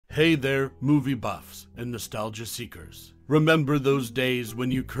Hey there, movie buffs and nostalgia seekers. Remember those days when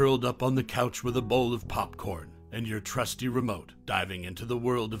you curled up on the couch with a bowl of popcorn and your trusty remote, diving into the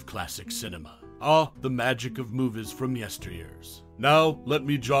world of classic cinema? Ah, the magic of movies from yesteryears. Now, let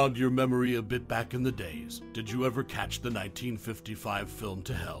me jog your memory a bit back in the days. Did you ever catch the 1955 film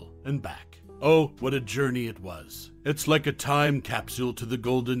To Hell and Back? Oh, what a journey it was. It's like a time capsule to the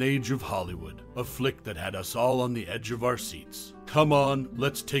golden age of Hollywood, a flick that had us all on the edge of our seats. Come on,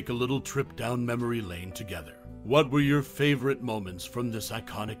 let's take a little trip down memory lane together. What were your favorite moments from this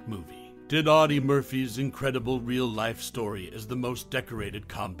iconic movie? Did Audie Murphy's incredible real-life story as the most decorated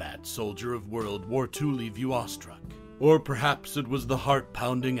combat soldier of World War II leave you awestruck? Or perhaps it was the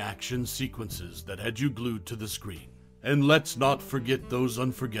heart-pounding action sequences that had you glued to the screen? And let's not forget those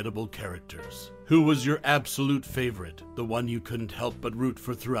unforgettable characters. Who was your absolute favorite, the one you couldn't help but root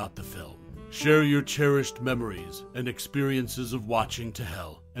for throughout the film? Share your cherished memories and experiences of watching To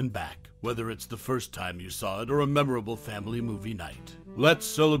Hell and Back, whether it's the first time you saw it or a memorable family movie night. Let's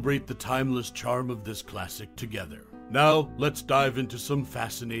celebrate the timeless charm of this classic together. Now, let's dive into some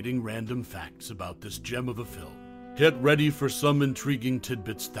fascinating random facts about this gem of a film. Get ready for some intriguing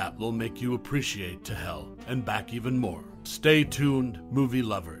tidbits that will make you appreciate To Hell and Back even more. Stay tuned, movie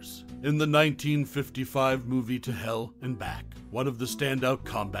lovers. In the 1955 movie To Hell and Back, one of the standout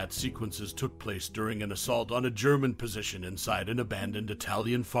combat sequences took place during an assault on a German position inside an abandoned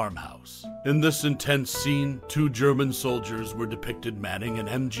Italian farmhouse. In this intense scene, two German soldiers were depicted manning an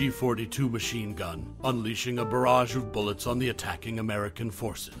MG-42 machine gun, unleashing a barrage of bullets on the attacking American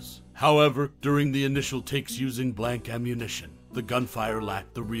forces. However, during the initial takes using blank ammunition, the gunfire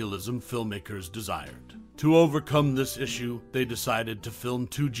lacked the realism filmmakers desired. To overcome this issue, they decided to film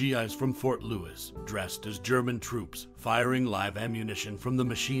two GIs from Fort Lewis, dressed as German troops, firing live ammunition from the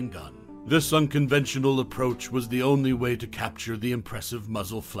machine gun. This unconventional approach was the only way to capture the impressive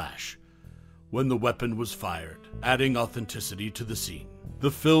muzzle flash when the weapon was fired, adding authenticity to the scene.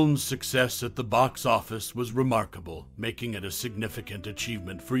 The film's success at the box office was remarkable, making it a significant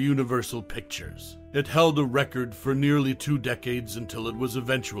achievement for Universal Pictures. It held a record for nearly 2 decades until it was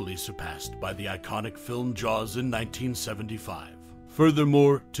eventually surpassed by the iconic film Jaws in 1975.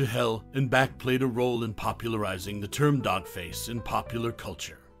 Furthermore, To Hell and Back played a role in popularizing the term dogface in popular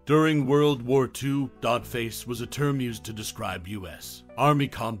culture. During World War II, dogface was a term used to describe U.S. Army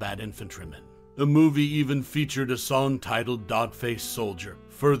combat infantrymen. The movie even featured a song titled Dogface Soldier,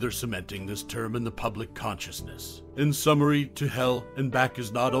 further cementing this term in the public consciousness. In summary, To Hell and Back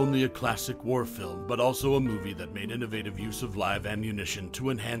is not only a classic war film, but also a movie that made innovative use of live ammunition to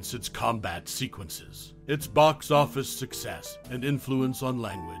enhance its combat sequences. Its box office success and influence on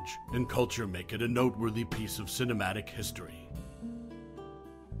language and culture make it a noteworthy piece of cinematic history.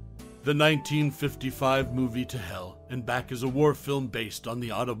 The 1955 movie To Hell and Back is a war film based on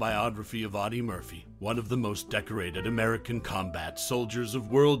the autobiography of Audie Murphy, one of the most decorated American combat soldiers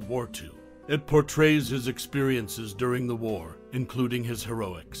of World War II. It portrays his experiences during the war, including his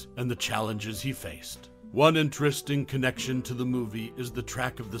heroics and the challenges he faced. One interesting connection to the movie is the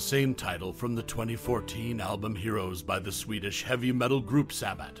track of the same title from the 2014 album Heroes by the Swedish heavy metal group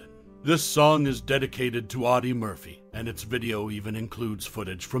Sabaton. This song is dedicated to Audie Murphy, and its video even includes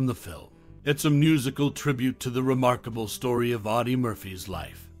footage from the film. It's a musical tribute to the remarkable story of Audie Murphy's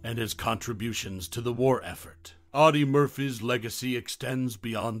life and his contributions to the war effort. Audie Murphy's legacy extends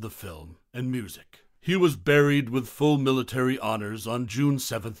beyond the film and music. He was buried with full military honors on June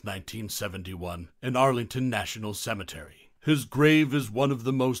 7, 1971, in Arlington National Cemetery. His grave is one of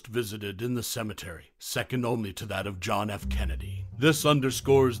the most visited in the cemetery, second only to that of John F. Kennedy. This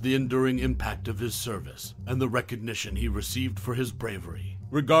underscores the enduring impact of his service and the recognition he received for his bravery.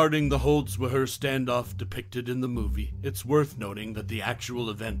 Regarding the Holzweiler standoff depicted in the movie, it's worth noting that the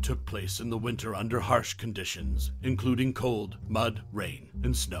actual event took place in the winter under harsh conditions, including cold, mud, rain,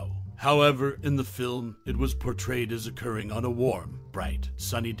 and snow. However, in the film, it was portrayed as occurring on a warm, bright,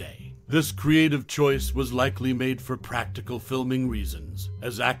 sunny day. This creative choice was likely made for practical filming reasons,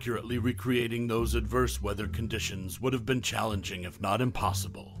 as accurately recreating those adverse weather conditions would have been challenging if not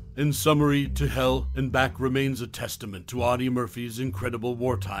impossible. In summary, To Hell and Back remains a testament to Audie Murphy's incredible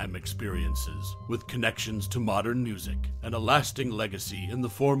wartime experiences, with connections to modern music and a lasting legacy in the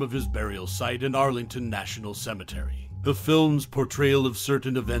form of his burial site in Arlington National Cemetery. The film's portrayal of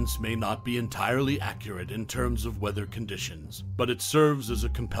certain events may not be entirely accurate in terms of weather conditions, but it serves as a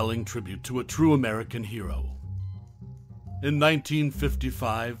compelling tribute to a true American hero. In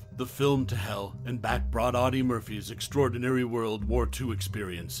 1955, the film To Hell and Back brought Audie Murphy's extraordinary World War II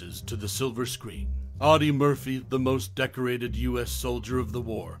experiences to the silver screen. Audie Murphy, the most decorated U.S. soldier of the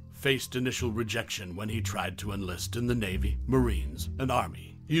war, faced initial rejection when he tried to enlist in the Navy, Marines, and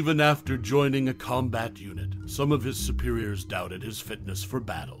Army. Even after joining a combat unit, some of his superiors doubted his fitness for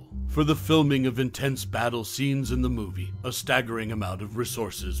battle. For the filming of intense battle scenes in the movie, a staggering amount of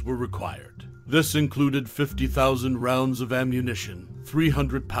resources were required. This included 50,000 rounds of ammunition,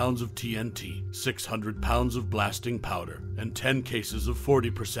 300 pounds of TNT, 600 pounds of blasting powder, and 10 cases of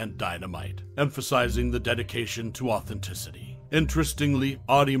 40% dynamite, emphasizing the dedication to authenticity. Interestingly,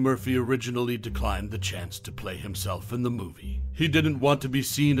 Audie Murphy originally declined the chance to play himself in the movie. He didn't want to be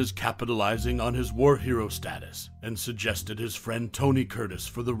seen as capitalizing on his war hero status, and suggested his friend Tony Curtis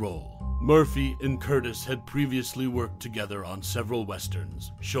for the role. Murphy and Curtis had previously worked together on several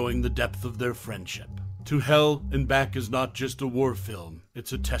westerns, showing the depth of their friendship. To Hell and Back is not just a war film,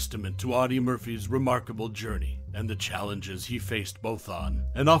 it's a testament to Audie Murphy's remarkable journey and the challenges he faced both on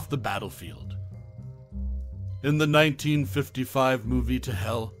and off the battlefield. In the 1955 movie To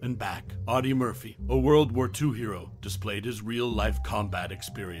Hell and Back, Audie Murphy, a World War II hero, displayed his real-life combat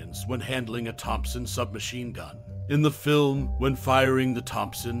experience when handling a Thompson submachine gun. In the film, when firing the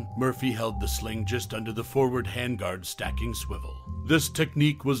Thompson, Murphy held the sling just under the forward handguard stacking swivel. This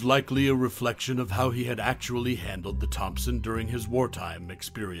technique was likely a reflection of how he had actually handled the Thompson during his wartime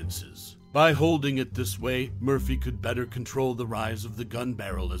experiences. By holding it this way, Murphy could better control the rise of the gun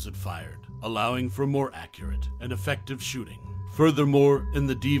barrel as it fired, allowing for more accurate and effective shooting. Furthermore, in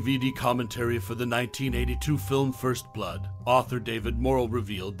the DVD commentary for the 1982 film First Blood, author David Morrell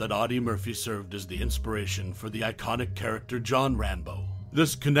revealed that Audie Murphy served as the inspiration for the iconic character John Rambo.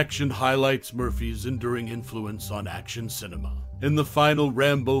 This connection highlights Murphy's enduring influence on action cinema. In the final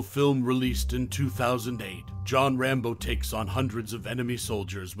Rambo film released in 2008, John Rambo takes on hundreds of enemy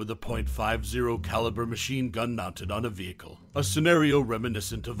soldiers with a .50 caliber machine gun mounted on a vehicle, a scenario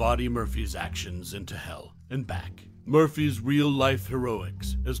reminiscent of Audie Murphy's actions in To Hell and Back. Murphy's real-life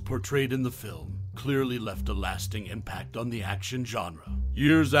heroics, as portrayed in the film, clearly left a lasting impact on the action genre.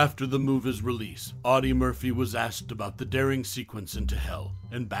 Years after the movie's release, Audie Murphy was asked about the daring sequence in To Hell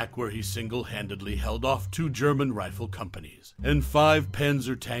and Back, where he single-handedly held off 2 German rifle companies and 5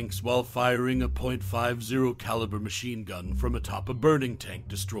 Panzer tanks while firing a .50 caliber machine gun from atop a burning tank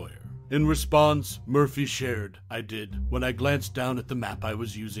destroyer. In response, Murphy shared, "I did, when I glanced down at the map I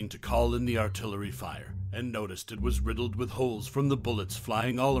was using to call in the artillery fire, and noticed it was riddled with holes from the bullets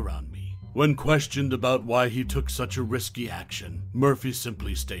flying all around me." When questioned about why he took such a risky action, Murphy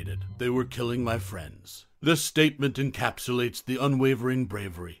simply stated, "They were killing my friends." This statement encapsulates the unwavering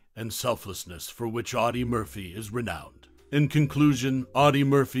bravery and selflessness for which Audie Murphy is renowned. In conclusion, Audie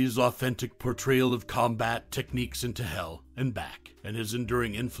Murphy's authentic portrayal of combat techniques in To Hell and Back, and his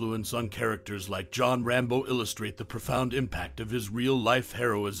enduring influence on characters like John Rambo illustrate the profound impact of his real-life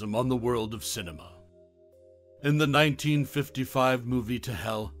heroism on the world of cinema. In the 1955 movie To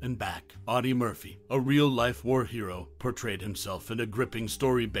Hell and Back, Audie Murphy, a real-life war hero, portrayed himself in a gripping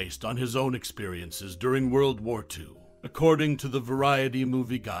story based on his own experiences during World War II. According to the Variety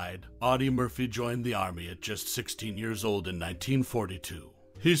Movie Guide, Audie Murphy joined the army at just 16 years old in 1942.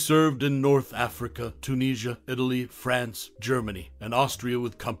 He served in North Africa, Tunisia, Italy, France, Germany, and Austria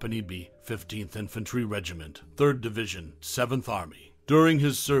with Company B, 15th Infantry Regiment, 3rd Division, 7th Army. During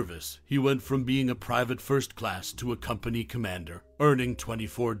his service, he went from being a private first class to a company commander, earning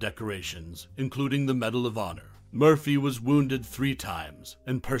 24 decorations, including the Medal of Honor. Murphy was wounded 3 times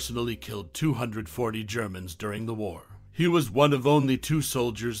and personally killed 240 Germans during the war. He was one of only 2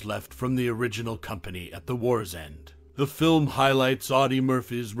 soldiers left from the original company at the war's end. The film highlights Audie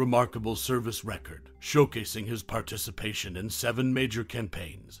Murphy's remarkable service record, showcasing his participation in 7 major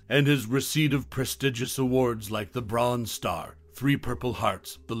campaigns and his receipt of prestigious awards like the Bronze Star, 3 Purple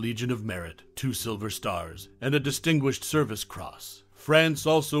Hearts, the Legion of Merit, 2 Silver Stars, and a Distinguished Service Cross. France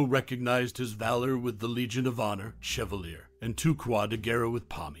also recognized his valor with the Legion of Honor, Chevalier, and 2 Croix de Guerre with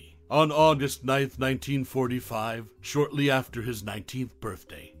Palme. On August 9, 1945, shortly after his 19th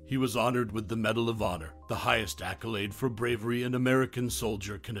birthday, he was honored with the Medal of Honor, the highest accolade for bravery an American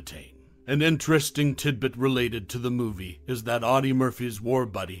soldier can attain. An interesting tidbit related to the movie is that Audie Murphy's war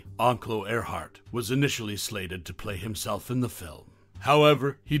buddy, Enclo Earhart, was initially slated to play himself in the film.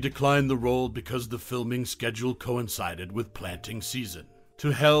 However, he declined the role because the filming schedule coincided with planting season. To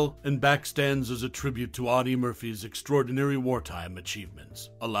Hell and Back stands as a tribute to Audie Murphy's extraordinary wartime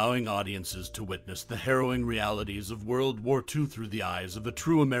achievements, allowing audiences to witness the harrowing realities of World War II through the eyes of a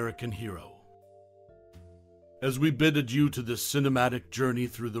true American hero. As we bid adieu to this cinematic journey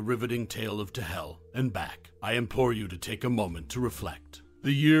through the riveting tale of To Hell and Back, I implore you to take a moment to reflect.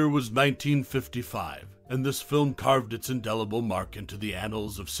 The year was 1955, and this film carved its indelible mark into the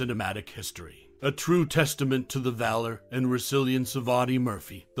annals of cinematic history. A true testament to the valor and resilience of Audie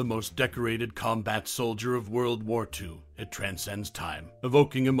Murphy, the most decorated combat soldier of World War II. It transcends time,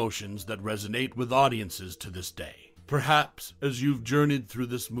 evoking emotions that resonate with audiences to this day. Perhaps, as you've journeyed through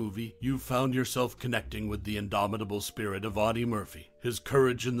this movie, you've found yourself connecting with the indomitable spirit of Audie Murphy, his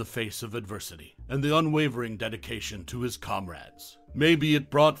courage in the face of adversity, and the unwavering dedication to his comrades. Maybe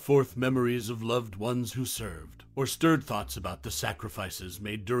it brought forth memories of loved ones who served, or stirred thoughts about the sacrifices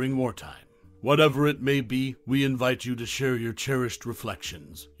made during wartime. Whatever it may be, we invite you to share your cherished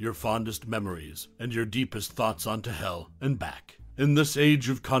reflections, your fondest memories, and your deepest thoughts onto hell and back. In this age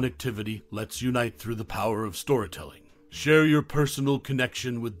of connectivity, let's unite through the power of storytelling. Share your personal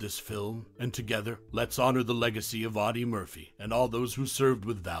connection with this film, and together, let's honor the legacy of Audie Murphy and all those who served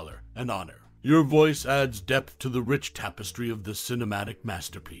with valor and honor. Your voice adds depth to the rich tapestry of this cinematic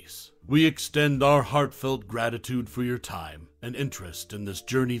masterpiece. We extend our heartfelt gratitude for your time and interest in this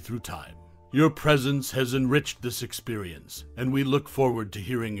journey through time. Your presence has enriched this experience, and we look forward to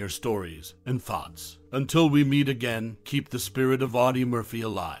hearing your stories and thoughts. Until we meet again, keep the spirit of Audie Murphy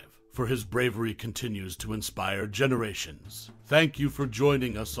alive, for his bravery continues to inspire generations. Thank you for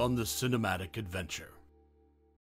joining us on this cinematic adventure.